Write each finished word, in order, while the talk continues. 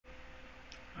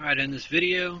Alright, in this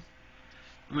video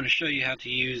I'm going to show you how to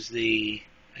use a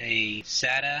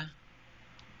SATA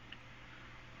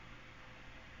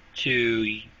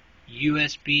to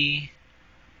USB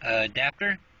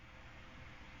adapter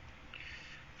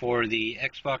for the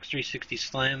Xbox 360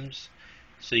 Slims,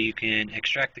 so you can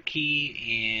extract the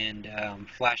key and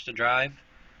flash the drive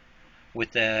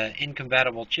with the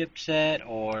incompatible chipset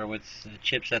or with a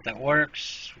chipset that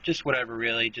works, just whatever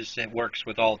really, just it works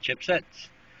with all chipsets.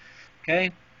 Okay,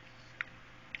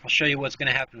 I'll show you what's going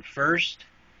to happen first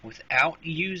without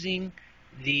using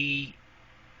the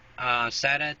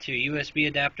SATA to USB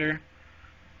adapter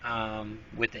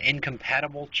with the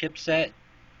incompatible chipset.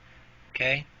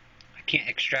 Okay, I can't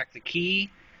extract the key,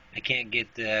 I can't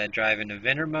get the drive into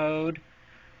vendor mode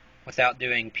without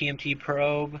doing PMT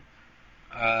probe,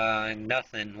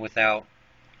 nothing without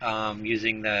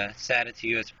using the SATA to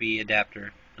USB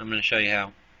adapter. I'm going to show you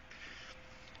how.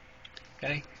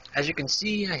 Okay, as you can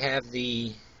see, I have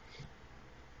the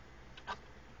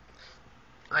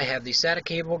SATA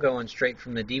cable going straight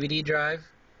from the DVD drive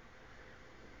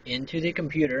into the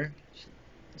computer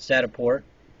SATA port.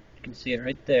 You can see it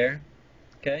right there.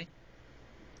 Okay.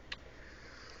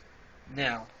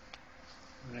 Now,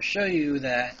 I'm going to show you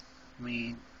that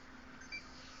we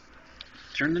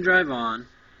turn the drive on.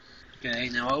 Okay.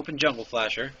 Now I'll open Jungle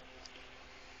Flasher.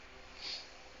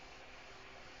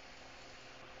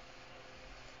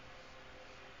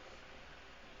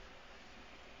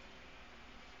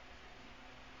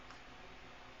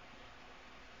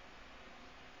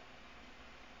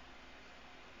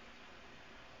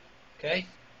 Okay.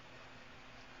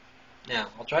 Now,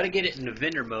 I'll try to get it into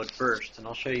vendor mode first, and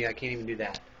I'll show you I can't even do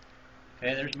that.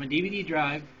 Okay, there's my DVD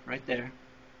drive right there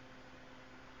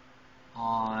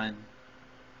on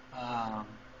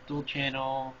dual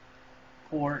channel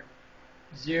port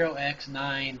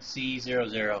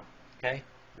 0x9C00. Okay,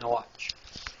 now watch.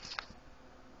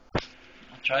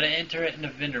 I'll try to enter it into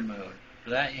vendor mode. For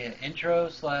that, you hit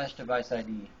intro/device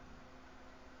ID.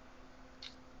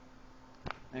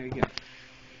 There you go.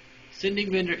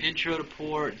 Sending vendor intro to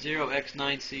port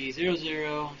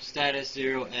 0x9C00, status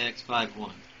 0x51,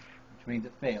 which means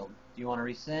it failed. Do you want to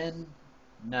resend?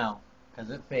 No, because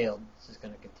it failed. It's just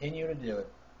going to continue to do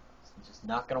it. It's just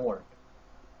not going to work.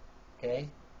 Okay?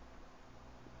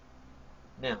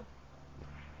 Now.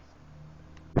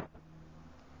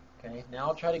 Okay, now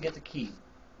I'll try to get the key.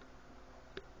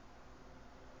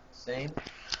 Same.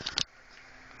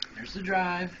 There's the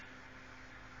drive.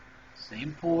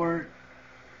 Same port.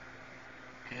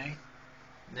 Okay,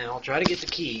 now I'll try to get the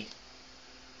key.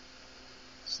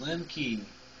 Slim key.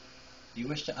 Do you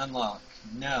wish to unlock?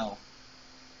 No.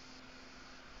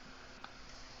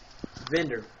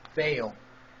 Vendor, fail.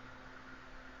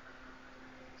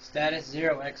 Status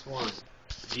 0x1.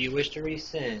 Do you wish to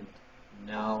resend?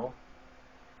 No.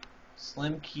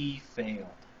 Slim key failed.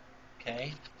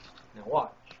 Okay, now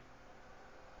watch.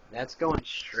 That's going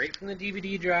straight from the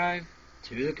DVD drive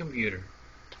to the computer.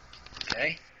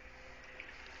 Okay?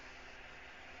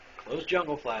 Close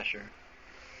Jungle Flasher.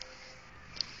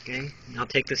 Okay, now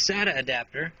take the SATA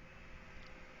adapter,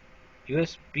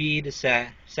 USB to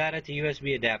SATA to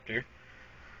USB adapter.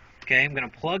 Okay, I'm going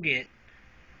to plug it,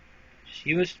 just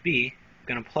USB, I'm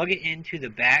going to plug it into the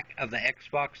back of the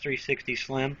Xbox 360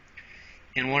 Slim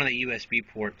in one of the USB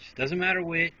ports. Doesn't matter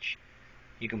which.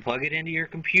 You can plug it into your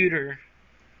computer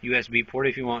USB port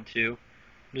if you want to.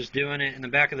 I'm just doing it in the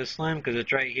back of the Slim because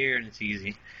it's right here and it's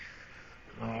easy.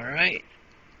 Alright.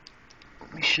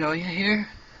 Let me show you here.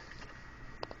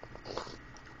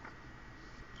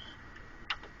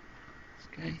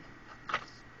 Okay,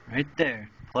 right there,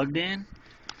 plugged in.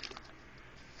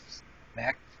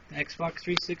 Back to Xbox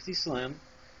 360 Slim.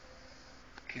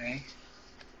 Okay,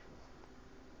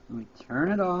 let me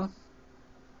turn it off.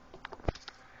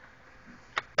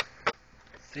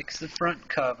 Fix the front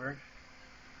cover.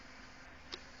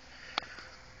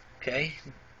 Okay,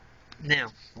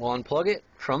 now we'll unplug it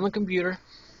from the computer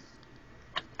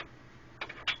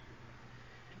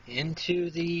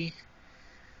into the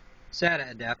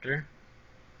SATA adapter.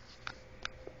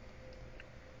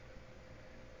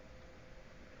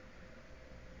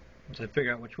 Once I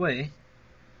figure out which way.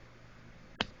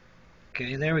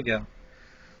 Okay, there we go.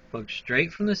 Plug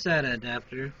straight from the SATA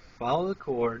adapter, follow the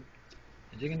cord.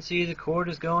 As you can see, the cord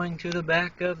is going to the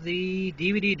back of the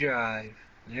DVD drive.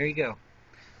 There you go.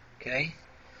 Okay,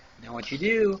 now what you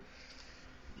do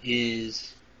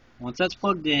is, once that's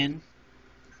plugged in,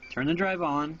 turn the drive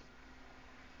on,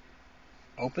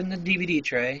 open the DVD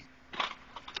tray.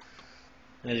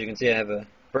 As you can see, I have a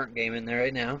burnt game in there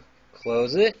right now.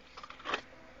 Close it.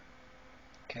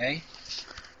 Okay.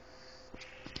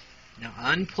 Now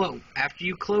unplug. After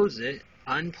you close it,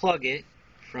 unplug it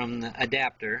from the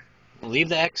adapter. We'll leave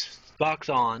the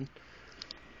Xbox on,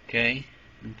 okay,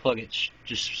 and plug it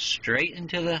just straight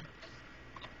into the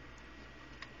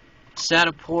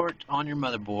SATA port on your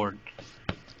motherboard.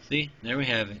 See, there we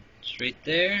have it, straight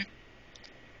there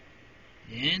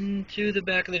into the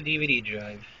back of the DVD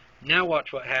drive. Now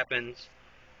watch what happens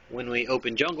when we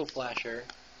open Jungle Flasher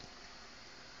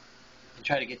and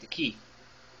try to get the key.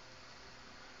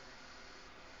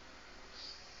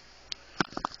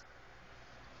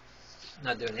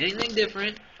 Not doing anything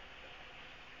different.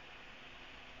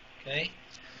 Okay,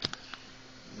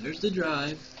 there's the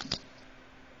drive,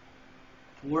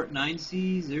 port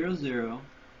 9C00.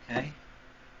 Okay,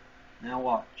 now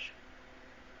watch.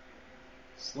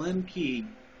 Slim key.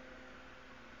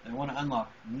 I want to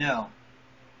unlock. No.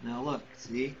 Now look,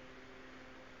 see?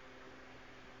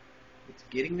 It's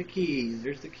getting the keys.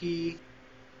 There's the key.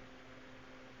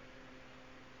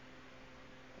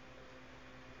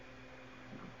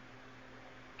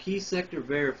 Key sector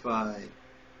verified.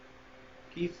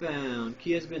 Key found.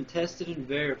 Key has been tested and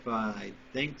verified.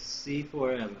 Thanks C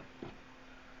forever.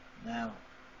 Now,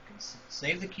 you can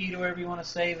save the key to wherever you want to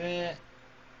save it.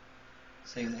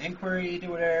 Save the inquiry to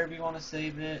wherever you want to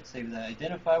save it. Save the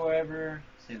identify wherever.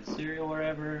 Save the serial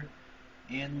wherever.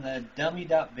 And the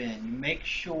dummy.bin. You make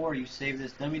sure you save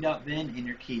this dummy.bin in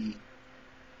your key.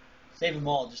 Save them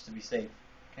all just to be safe.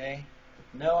 Okay?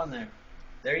 No on there.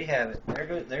 There you have it.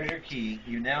 There's your key.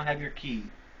 You now have your key.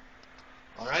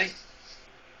 Alright?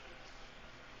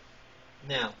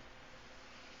 Now,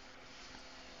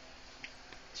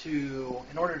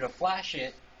 in order to flash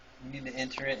it, you need to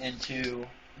enter it into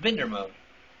vendor mode.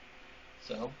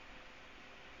 So,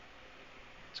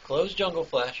 let's close Jungle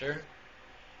Flasher.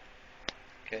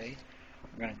 Okay,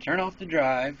 we're going to turn off the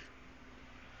drive,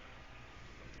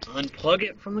 unplug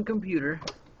it from the computer,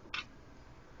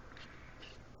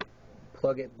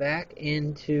 plug it back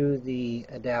into the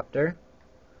adapter.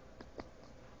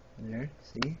 There,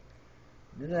 see?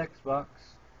 This Xbox.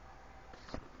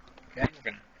 Okay,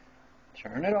 we're going to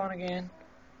turn it on again,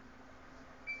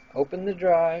 open the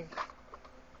drive,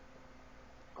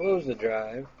 close the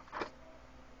drive.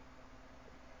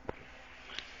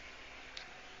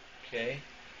 Okay,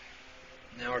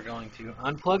 now we're going to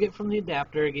unplug it from the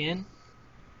adapter again.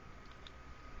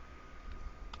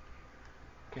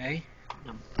 Okay,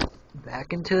 now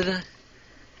back into the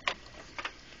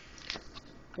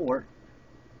port.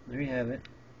 There you have it.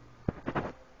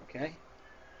 Okay,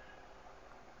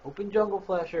 open Jungle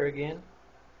Flasher again.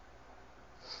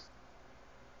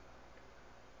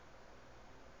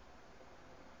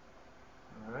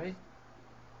 Alright,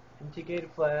 integrated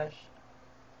flash.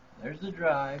 There's the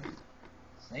drive,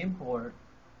 same port.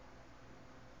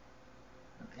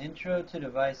 Intro to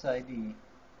device ID.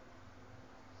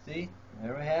 See,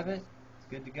 there we have it. It's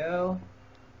good to go.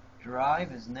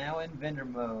 Drive is now in vendor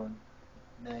mode.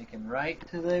 Now you can write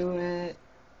to it,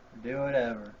 do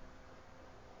whatever.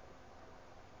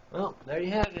 Well, there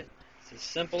you have it. It's as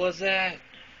simple as that.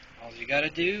 All you gotta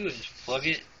do is plug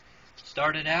it,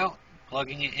 start it out,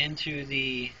 plugging it into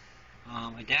the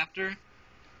adapter,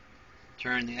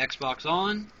 turn the Xbox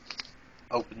on,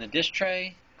 open the disk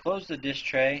tray, close the disk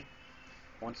tray.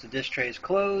 Once the disk tray is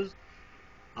closed,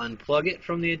 unplug it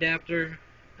from the adapter,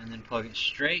 and then plug it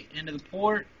straight into the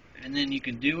port, and then you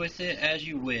can do with it as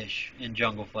you wish in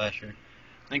Jungle Flasher.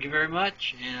 Thank you very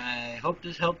much, and I hope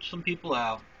this helped some people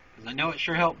out, because I know it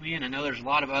sure helped me, and I know there's a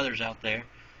lot of others out there,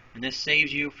 and this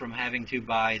saves you from having to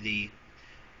buy the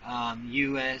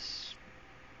US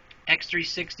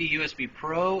X360 USB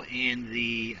Pro and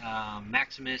the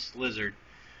Maximus Lizard.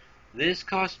 This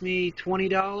cost me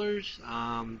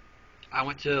 $20. I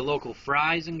went to local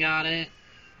Fry's and got it.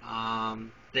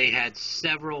 They had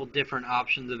several different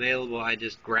options available. I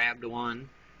just grabbed one,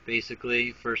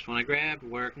 basically. First one I grabbed,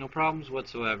 worked, no problems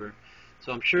whatsoever.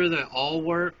 So I'm sure they all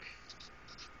work,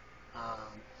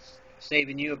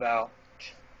 saving you about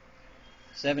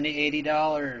 $70,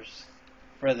 $80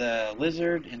 for the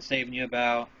Lizard, and saving you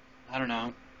about, I don't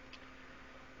know,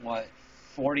 what,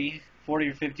 $40 or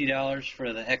 $50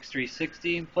 for the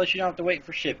X360. Plus, you don't have to wait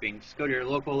for shipping. Just go to your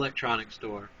local electronics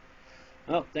store.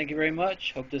 Well, thank you very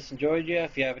much. Hope this enjoyed you.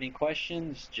 If you have any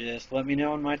questions, just let me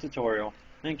know in my tutorial.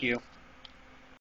 Thank you.